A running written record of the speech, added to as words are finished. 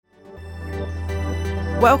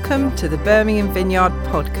Welcome to the Birmingham Vineyard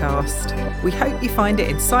podcast. We hope you find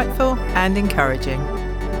it insightful and encouraging.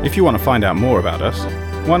 If you want to find out more about us,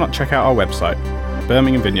 why not check out our website,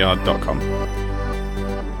 birminghamvineyard.com.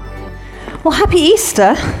 Well, happy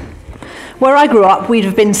Easter. Where I grew up, we'd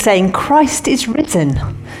have been saying, Christ is risen.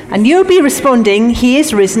 And you'll be responding, he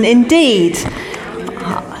is risen indeed.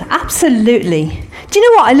 Absolutely. Do you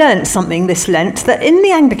know what? I learned something this Lent, that in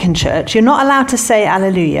the Anglican Church, you're not allowed to say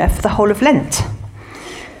Alleluia for the whole of Lent.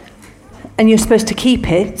 And you're supposed to keep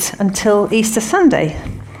it until Easter Sunday.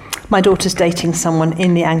 My daughter's dating someone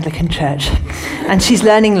in the Anglican Church, and she's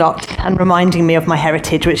learning lots and reminding me of my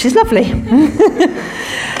heritage, which is lovely.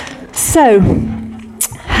 So,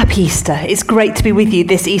 happy Easter. It's great to be with you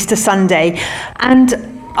this Easter Sunday. And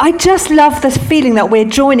I just love this feeling that we're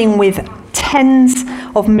joining with tens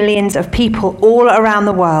of millions of people all around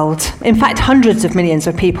the world, in fact hundreds of millions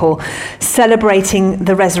of people, celebrating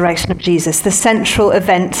the resurrection of Jesus, the central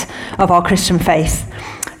event of our Christian faith.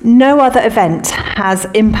 No other event has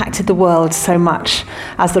impacted the world so much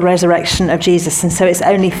as the resurrection of Jesus, and so it's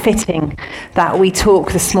only fitting that we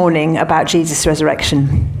talk this morning about Jesus'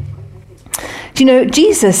 resurrection. Do you know,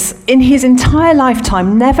 Jesus, in his entire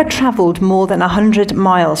lifetime, never travelled more than 100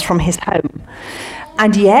 miles from his home.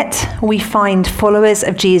 And yet, we find followers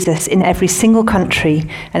of Jesus in every single country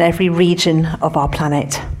and every region of our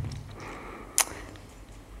planet.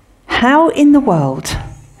 How in the world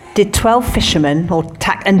did 12 fishermen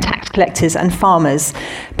and tax collectors and farmers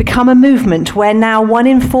become a movement where now 1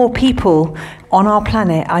 in 4 people on our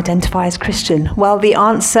planet identify as Christian? Well, the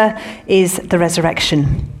answer is the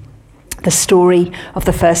resurrection, the story of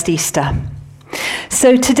the first Easter.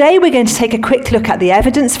 So today we're going to take a quick look at the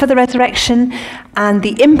evidence for the resurrection and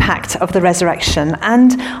the impact of the resurrection.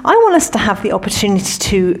 And I want us to have the opportunity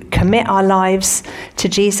to commit our lives to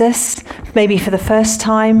Jesus, maybe for the first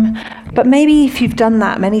time, but maybe if you've done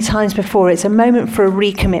that many times before, it's a moment for a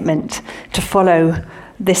recommitment to follow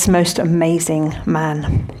this most amazing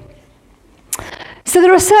man. So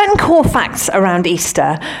there are certain core facts around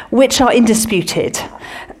Easter which are indisputed.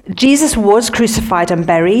 Jesus was crucified and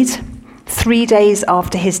buried. 3 days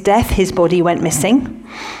after his death, his body went missing.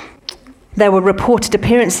 There were reported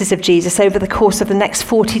appearances of Jesus over the course of the next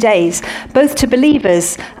 40 days, both to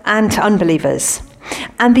believers and to unbelievers.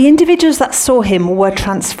 And the individuals that saw him were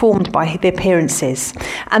transformed by the appearances,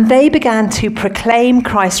 and they began to proclaim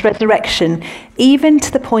Christ's resurrection, even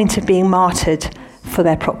to the point of being martyred for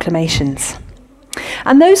their proclamations.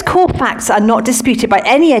 And those core facts are not disputed by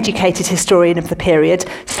any educated historian of the period,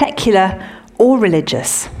 secular or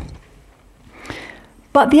religious.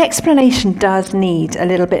 But the explanation does need a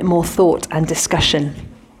little bit more thought and discussion.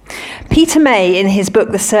 Peter May, in his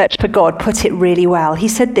book, The Search for God, put it really well. He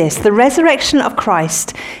said this: the resurrection of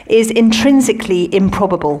Christ is intrinsically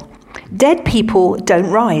improbable. Dead people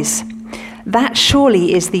don't rise. That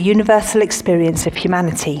surely is the universal experience of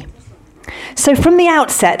humanity. So from the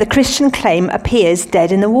outset, the Christian claim appears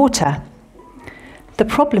dead in the water. The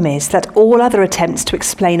problem is that all other attempts to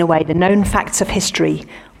explain away the known facts of history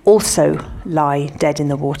also lie dead in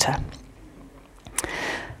the water.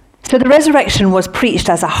 So the resurrection was preached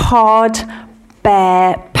as a hard,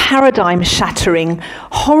 bare, paradigm-shattering,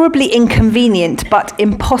 horribly inconvenient but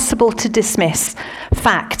impossible to dismiss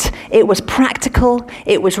fact. It was practical,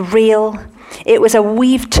 it was real, it was a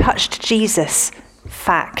we've touched Jesus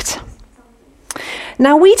fact.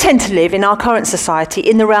 Now, we tend to live in our current society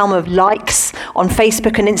in the realm of likes on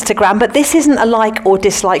Facebook and Instagram, but this isn't a like or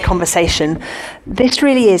dislike conversation. This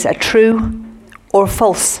really is a true or a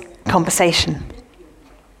false conversation.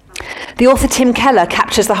 The author Tim Keller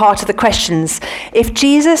captures the heart of the questions. If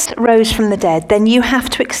Jesus rose from the dead, then you have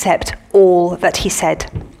to accept all that he said.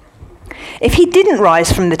 If he didn't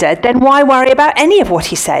rise from the dead, then why worry about any of what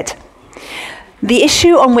he said? The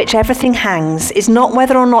issue on which everything hangs is not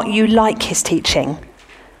whether or not you like his teaching,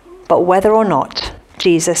 but whether or not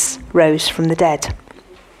Jesus rose from the dead.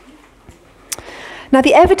 Now,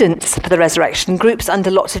 the evidence for the resurrection groups under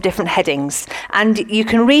lots of different headings, and you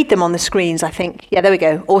can read them on the screens, I think. Yeah, there we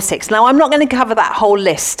go, all 6. Now, I'm not going to cover that whole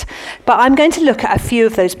list, but I'm going to look at a few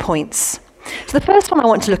of those points. So the first one I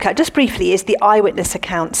want to look at, just briefly, is the eyewitness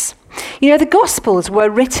accounts. You know, the Gospels were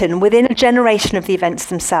written within a generation of the events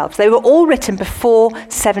themselves. They were all written before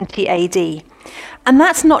 70 AD. And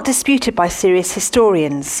that's not disputed by serious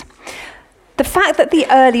historians. The fact that the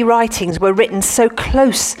early writings were written so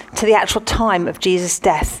close to the actual time of Jesus'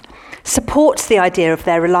 death supports the idea of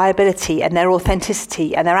their reliability and their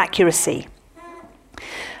authenticity and their accuracy.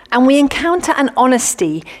 And we encounter an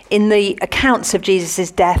honesty in the accounts of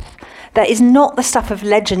Jesus' death that is not the stuff of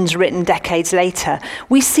legends written decades later.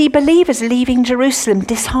 We see believers leaving Jerusalem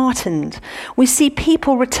disheartened. We see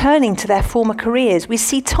people returning to their former careers. We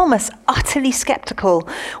see Thomas utterly skeptical.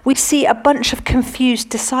 We see a bunch of confused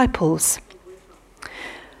disciples.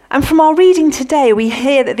 And from our reading today, we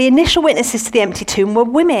hear that the initial witnesses to the empty tomb were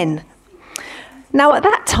women. Now, at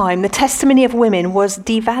that time, the testimony of women was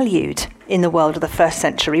devalued in the world of the first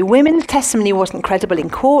century. Women's testimony wasn't credible in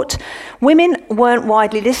court. Women weren't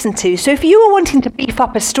widely listened to. So if you were wanting to beef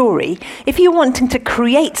up a story, if you were wanting to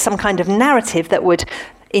create some kind of narrative that would,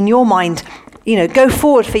 in your mind, go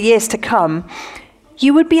forward for years to come,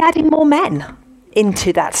 you would be adding more men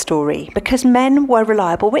into that story because men were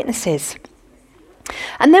reliable witnesses.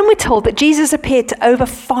 And then we're told that Jesus appeared to over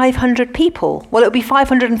 500 people. Well, it'll be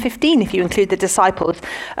 515 if you include the disciples,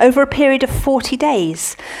 over a period of 40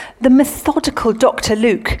 days. The methodical Dr.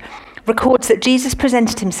 Luke records that Jesus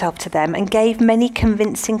presented himself to them and gave many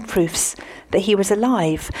convincing proofs that he was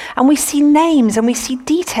alive. And we see names and we see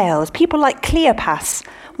details. People like Cleopas.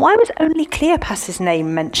 Why was only Cleopas's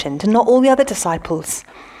name mentioned and not all the other disciples?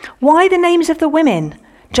 Why the names of the women?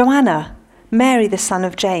 Joanna, Mary, the son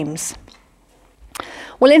of James.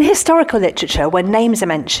 Well, in historical literature, when names are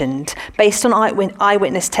mentioned based on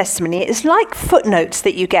eyewitness testimony, it's like footnotes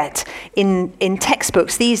that you get in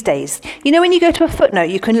textbooks these days. When you go to a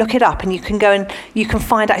footnote, you can look it up and you can go and you can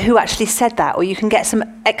find out who actually said that, or you can get some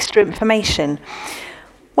extra information.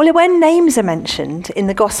 Well, when names are mentioned in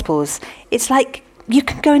the Gospels, it's like you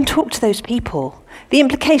can go and talk to those people. The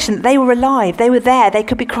implication that they were alive, they were there, they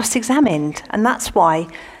could be cross-examined, and that's why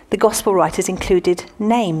the Gospel writers included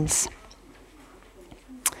names.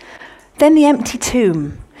 Then the empty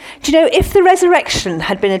tomb. Do you know, if the resurrection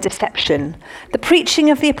had been a deception, the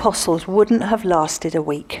preaching of the apostles wouldn't have lasted a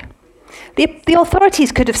week. The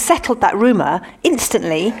authorities could have settled that rumour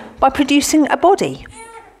instantly by producing a body.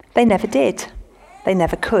 They never did. They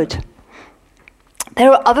never could.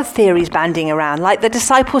 There are other theories banding around, like the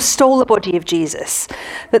disciples stole the body of Jesus,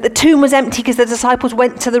 that the tomb was empty because the disciples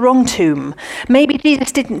went to the wrong tomb. Maybe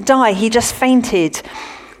Jesus didn't die, he just fainted.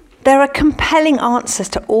 There are compelling answers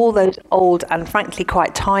to all those old and frankly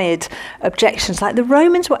quite tired objections. Like the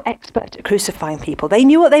Romans were expert at crucifying people. They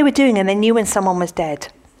knew what they were doing and they knew when someone was dead.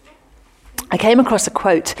 I came across a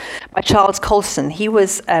quote by Charles Colson. He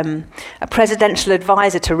was a presidential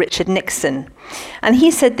advisor to Richard Nixon. And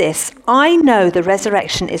he said this: "I know the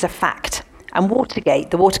resurrection is a fact, and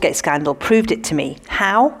the Watergate scandal proved it to me.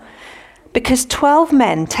 How? Because 12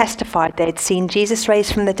 men testified they had seen Jesus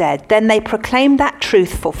raised from the dead. Then they proclaimed that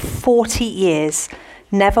truth for 40 years,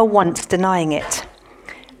 never once denying it.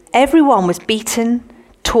 Everyone was beaten,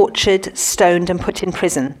 tortured, stoned, and put in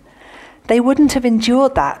prison. They wouldn't have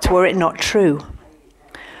endured that were it not true.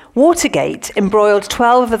 Watergate embroiled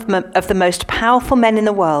 12 of the most powerful men in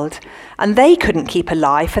the world, and they couldn't keep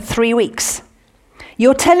alive for 3 weeks.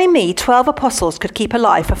 You're telling me 12 apostles could keep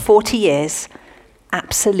alive for 40 years?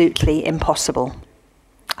 Absolutely impossible."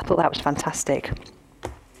 I thought that was fantastic.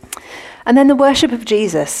 And then the worship of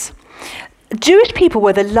Jesus. Jewish people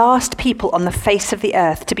were the last people on the face of the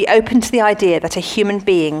earth to be open to the idea that a human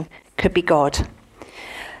being could be God.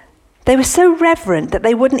 They were so reverent that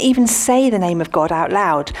they wouldn't even say the name of God out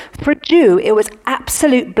loud. For a Jew, it was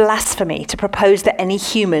absolute blasphemy to propose that any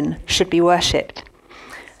human should be worshipped.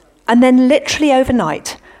 And then literally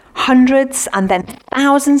overnight, hundreds and then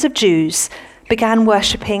thousands of Jews began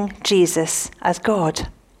worshipping Jesus as God.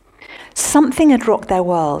 Something had rocked their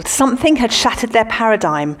world. Something had shattered their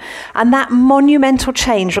paradigm. And that monumental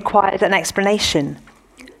change required an explanation.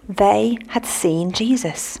 They had seen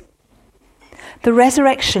Jesus. The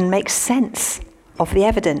resurrection makes sense of the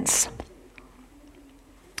evidence.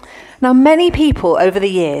 Now, many people over the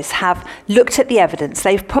years have looked at the evidence.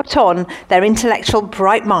 They've put on their intellectual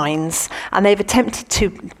bright minds and they've attempted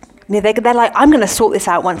to they're like, I'm going to sort this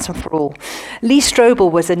out once and for all. Lee Strobel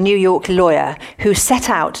was a New York lawyer who set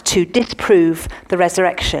out to disprove the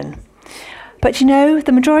resurrection. But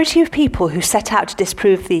the majority of people who set out to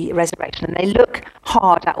disprove the resurrection, and they look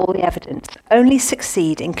hard at all the evidence, only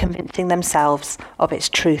succeed in convincing themselves of its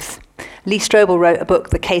truth. Lee Strobel wrote a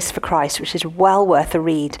book, The Case for Christ, which is well worth a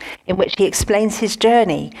read, in which he explains his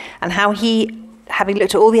journey and how he, having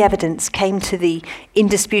looked at all the evidence, came to the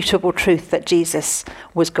indisputable truth that Jesus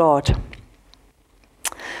was God.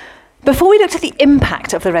 Before we look at the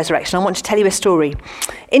impact of the resurrection, I want to tell you a story.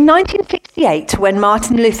 In 1968, when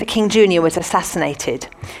Martin Luther King Jr. was assassinated,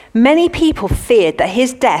 many people feared that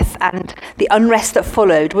his death and the unrest that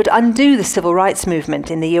followed would undo the civil rights movement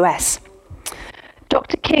in the US.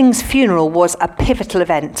 Dr. King's funeral was a pivotal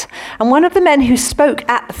event, and one of the men who spoke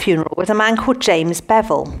at the funeral was a man called James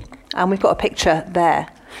Bevel. And we've got a picture there.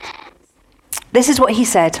 This is what he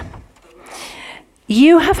said.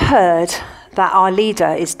 You have heard that our leader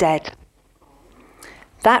is dead.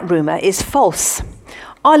 That rumour is false.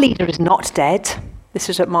 Our leader is not dead. This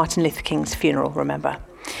was at Martin Luther King's funeral, remember.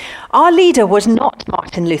 Our leader was not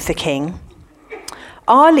Martin Luther King.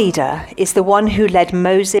 Our leader is the one who led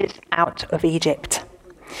Moses out of Egypt.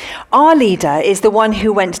 Our leader is the one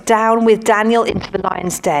who went down with Daniel into the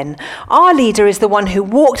lion's den. Our leader is the one who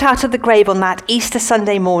walked out of the grave on that Easter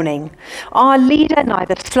Sunday morning. Our leader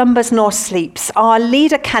neither slumbers nor sleeps. Our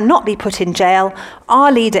leader cannot be put in jail.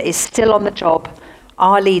 Our leader is still on the job.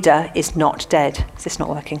 Our leader is not dead. Is this not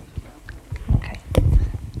working? Okay.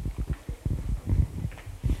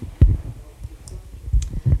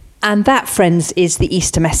 And that, friends, is the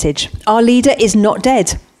Easter message. Our leader is not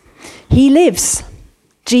dead. He lives.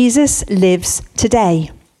 Jesus lives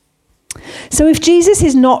today. So if Jesus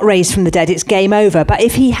is not raised from the dead, it's game over. But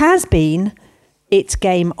if he has been, it's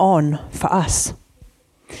game on for us.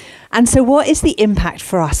 And so what is the impact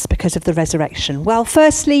for us because of the resurrection? Well,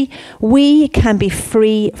 firstly, we can be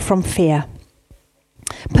free from fear.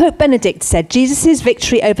 Pope Benedict said, Jesus'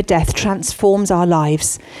 victory over death transforms our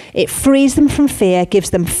lives. It frees them from fear,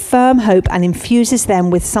 gives them firm hope, and infuses them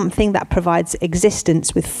with something that provides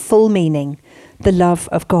existence with full meaning, the love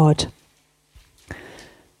of God.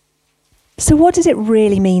 So what does it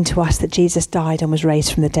really mean to us that Jesus died and was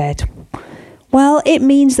raised from the dead? Well, it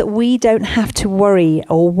means that we don't have to worry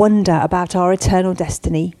or wonder about our eternal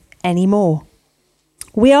destiny anymore.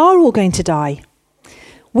 We are all going to die.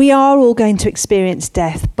 We are all going to experience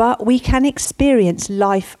death, but we can experience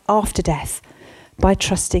life after death by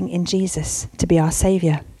trusting in Jesus to be our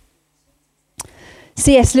saviour.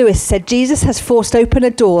 C.S. Lewis said, Jesus has forced open a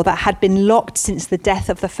door that had been locked since the death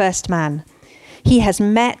of the first man. He has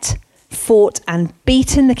met, fought, and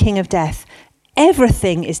beaten the king of death.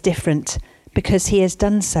 Everything is different because he has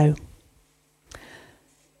done so.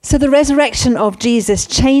 So the resurrection of Jesus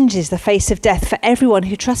changes the face of death for everyone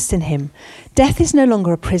who trusts in him. Death is no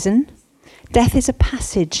longer a prison. Death is a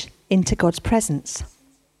passage into God's presence.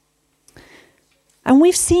 And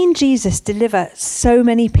we've seen Jesus deliver so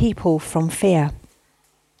many people from fear.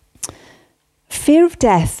 Fear of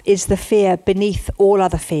death is the fear beneath all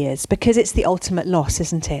other fears because it's the ultimate loss,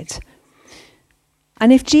 isn't it?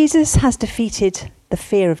 And if Jesus has defeated the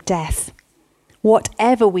fear of death,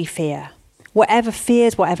 whatever we fear, whatever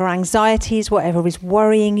fears, whatever anxieties, whatever is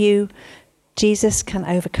worrying you, Jesus can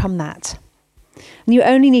overcome that. And you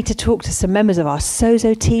only need to talk to some members of our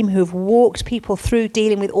Sozo team who have walked people through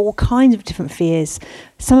dealing with all kinds of different fears.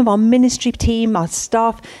 Some of our ministry team, our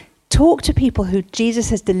staff, talk to people who Jesus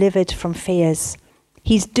has delivered from fears.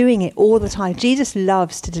 He's doing it all the time. Jesus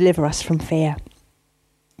loves to deliver us from fear.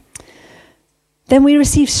 Then we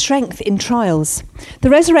receive strength in trials. The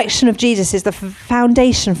resurrection of Jesus is the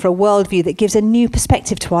foundation for a worldview that gives a new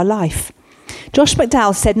perspective to our life. Josh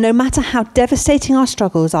McDowell said, no matter how devastating our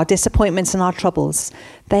struggles, our disappointments and our troubles,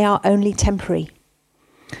 they are only temporary.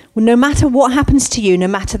 No matter what happens to you, no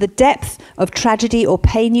matter the depth of tragedy or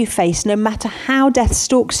pain you face, no matter how death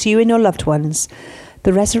stalks you and your loved ones,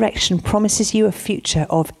 the resurrection promises you a future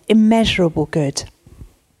of immeasurable good.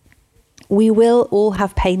 We will all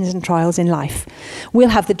have pains and trials in life. We'll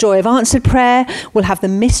have the joy of answered prayer. We'll have the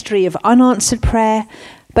mystery of unanswered prayer.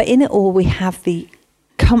 But in it all, we have the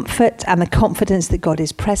comfort and the confidence that God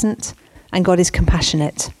is present and God is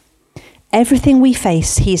compassionate. Everything we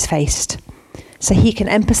face, he's faced. So he can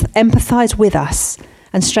empathize with us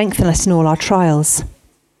and strengthen us in all our trials.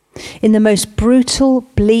 In the most brutal,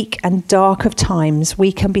 bleak and dark of times,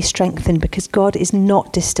 we can be strengthened because God is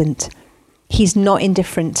not distant. He's not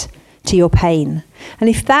indifferent to your pain. And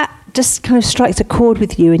if that just kind of strikes a chord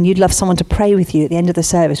with you and you'd love someone to pray with you at the end of the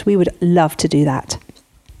service, we would love to do that.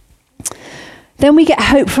 Then we get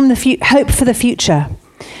hope for the future.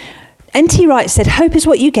 N.T. Wright said, hope is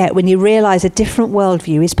what you get when you realize a different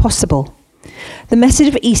worldview is possible. The message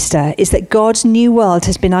of Easter is that God's new world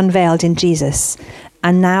has been unveiled in Jesus,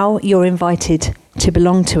 and now you're invited to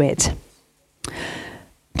belong to it.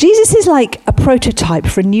 Jesus is like a prototype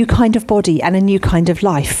for a new kind of body and a new kind of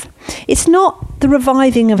life. It's not the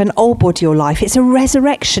reviving of an old body or life, it's a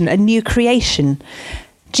resurrection, a new creation.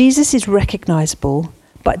 Jesus is recognizable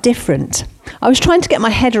but different. I was trying to get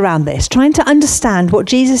my head around this, trying to understand what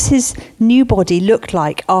Jesus' new body looked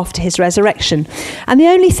like after his resurrection. And the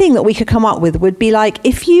only thing that we could come up with would be like,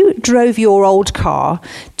 if you drove your old car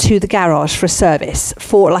to the garage for a service,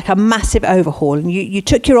 for like a massive overhaul, and you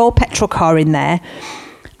took your old petrol car in there,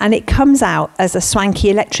 and it comes out as a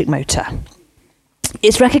swanky electric motor.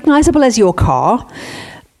 It's recognizable as your car,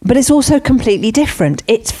 but it's also completely different.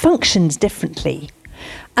 It functions differently.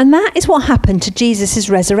 And that is what happened to Jesus'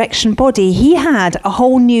 resurrection body. He had a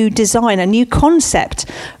whole new design, a new concept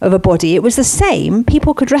of a body. It was the same.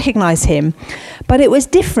 People could recognize him, but it was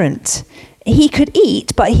different. He could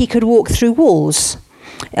eat, but he could walk through walls.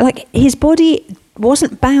 Like, his body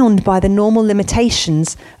wasn't bound by the normal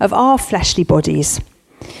limitations of our fleshly bodies.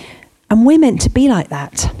 And we're meant to be like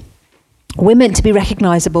that. We're meant to be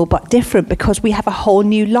recognizable but different because we have a whole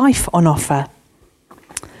new life on offer.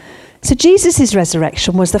 So Jesus'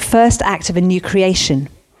 resurrection was the first act of a new creation.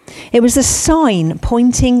 It was a sign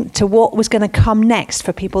pointing to what was going to come next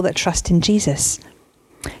for people that trust in Jesus.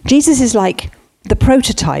 Jesus is like the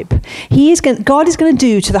prototype. God is going to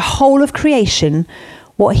do to the whole of creation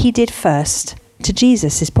what he did first to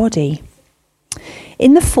Jesus' body.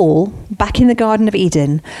 In the fall, back in the Garden of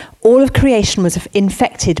Eden, all of creation was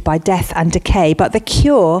infected by death and decay, but the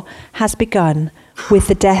cure has begun with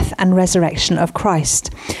the death and resurrection of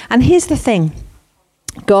Christ. And here's the thing.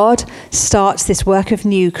 God starts this work of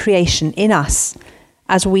new creation in us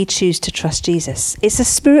as we choose to trust Jesus. It's a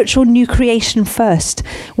spiritual new creation first.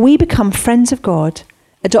 We become friends of God,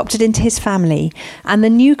 adopted into his family, and the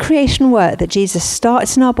new creation work that Jesus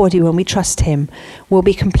starts in our body when we trust him will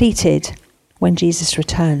be completed when Jesus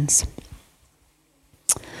returns.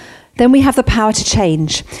 Then we have the power to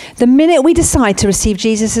change. The minute we decide to receive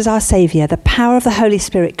Jesus as our Saviour, the power of the Holy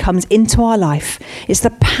Spirit comes into our life. It's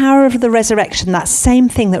the power of the resurrection, that same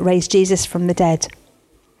thing that raised Jesus from the dead.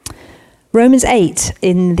 Romans 8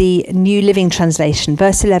 in the New Living Translation,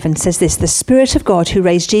 verse 11 says this: "The Spirit of God who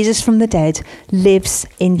raised Jesus from the dead lives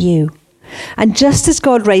in you. And just as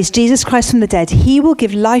God raised Jesus Christ from the dead, he will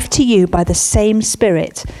give life to you by the same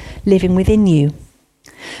Spirit living within you."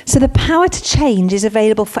 So the power to change is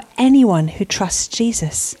available for anyone who trusts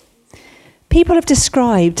Jesus. People have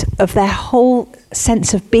described of their whole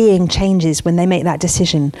sense of being changes when they make that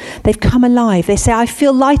decision. They've come alive. They say, I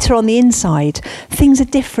feel lighter on the inside. Things are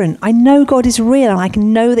different. I know God is real and I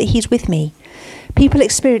can know that he's with me. People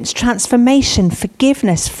experience transformation,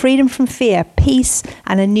 forgiveness, freedom from fear, peace,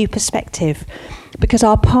 and a new perspective, because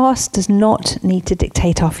our past does not need to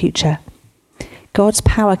dictate our future. God's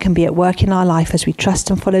power can be at work in our life as we trust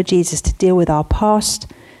and follow Jesus to deal with our past,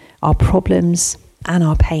 our problems, and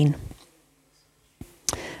our pain.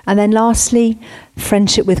 And then lastly,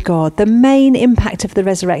 friendship with God. The main impact of the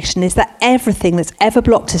resurrection is that everything that's ever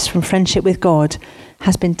blocked us from friendship with God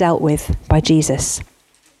has been dealt with by Jesus.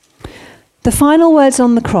 The final words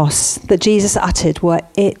on the cross that Jesus uttered were,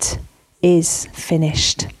 "It is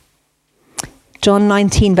finished." John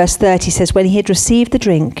 19 verse 30 says, when he had received the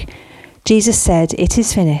drink, Jesus said, "It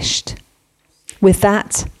is finished." With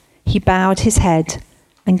that, he bowed his head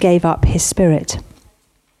and gave up his spirit.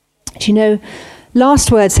 Do you know,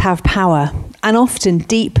 last words have power and often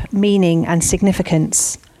deep meaning and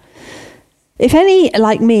significance. If any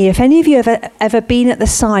of you have ever been at the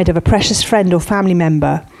side of a precious friend or family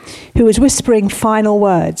member who was whispering final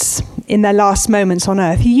words in their last moments on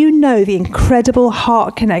earth, you know the incredible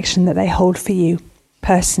heart connection that they hold for you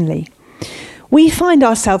personally. We find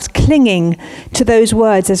ourselves clinging to those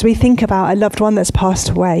words as we think about a loved one that's passed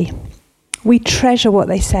away. We treasure what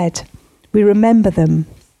they said. We remember them.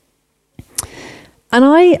 And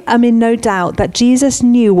I am in no doubt that Jesus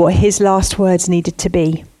knew what his last words needed to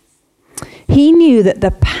be. He knew that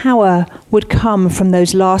the power would come from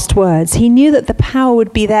those last words. He knew that the power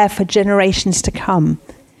would be there for generations to come.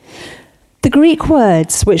 The Greek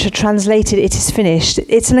words, which are translated, "it is finished,"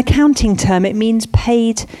 it's an accounting term. It means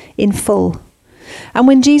paid in full. And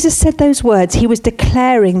when Jesus said those words, he was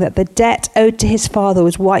declaring that the debt owed to his Father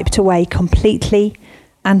was wiped away completely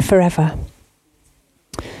and forever.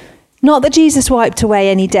 Not that Jesus wiped away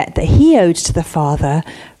any debt that he owed to the Father,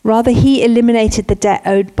 rather he eliminated the debt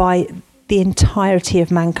owed by the entirety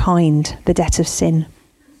of mankind, the debt of sin.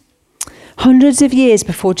 Hundreds of years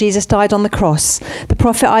before Jesus died on the cross, the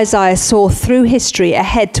prophet Isaiah saw through history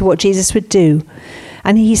ahead to what Jesus would do.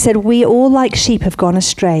 And he said, "We all like sheep have gone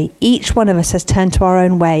astray. Each one of us has turned to our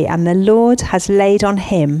own way, and the Lord has laid on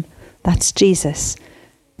him," that's Jesus,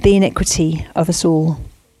 "the iniquity of us all."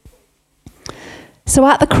 So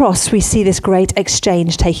at the cross, we see this great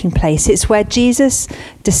exchange taking place. It's where Jesus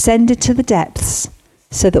descended to the depths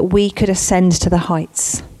so that we could ascend to the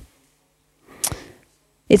heights.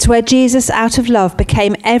 It's where Jesus, out of love,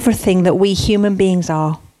 became everything that we human beings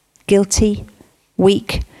are: guilty,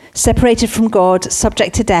 weak, separated from God,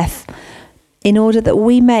 subject to death, in order that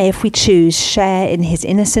we may, if we choose, share in his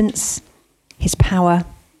innocence, his power,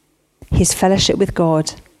 his fellowship with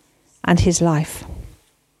God, and his life.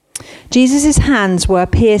 Jesus' hands were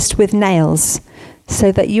pierced with nails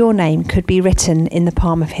so that your name could be written in the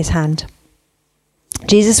palm of his hand.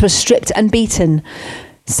 Jesus was stripped and beaten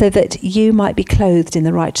so that you might be clothed in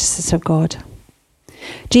the righteousness of God.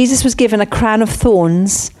 Jesus was given a crown of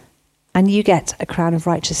thorns, and you get a crown of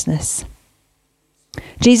righteousness.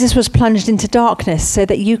 Jesus was plunged into darkness so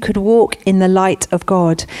that you could walk in the light of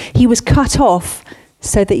God. He was cut off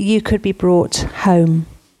so that you could be brought home.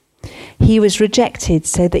 He was rejected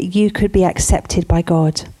so that you could be accepted by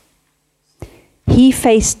God. He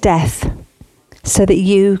faced death so that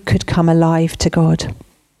you could come alive to God.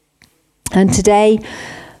 And today,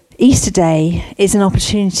 Easter Day, is an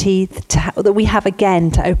opportunity that we have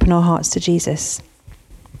again to open our hearts to Jesus.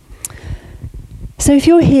 So if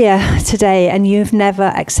you're here today and you've never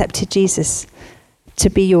accepted Jesus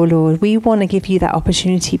to be your Lord, we want to give you that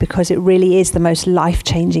opportunity because it really is the most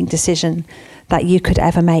life-changing decision that you could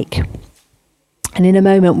ever make. And in a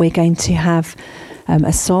moment, we're going to have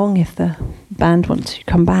a song, if the band want to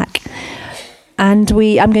come back. And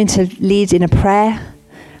I'm going to lead in a prayer,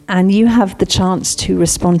 and you have the chance to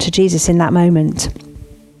respond to Jesus in that moment.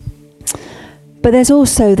 But there's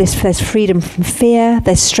also there's freedom from fear,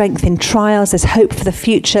 there's strength in trials, there's hope for the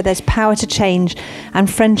future, there's power to change, and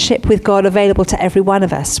friendship with God available to every one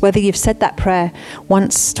of us. Whether you've said that prayer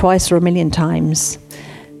once, twice, or a million times,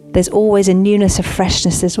 there's always a newness, a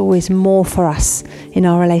freshness, there's always more for us in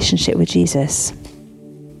our relationship with Jesus.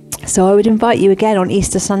 So I would invite you again on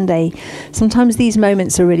Easter Sunday. Sometimes these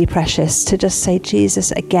moments are really precious to just say,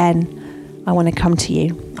 Jesus, again, I want to come to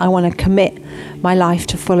you. I want to commit my life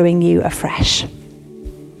to following you afresh.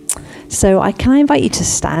 So can I invite you to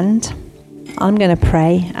stand? I'm going to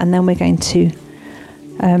pray, and then we're going to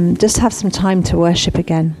just have some time to worship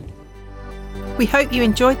again. We hope you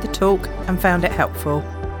enjoyed the talk and found it helpful.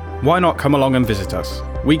 Why not come along and visit us?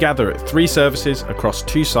 We gather at 3 services across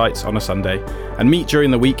 2 sites on a Sunday and meet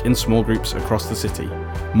during the week in small groups across the city.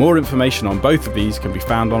 More information on both of these can be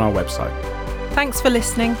found on our website. Thanks for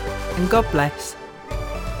listening, and God bless.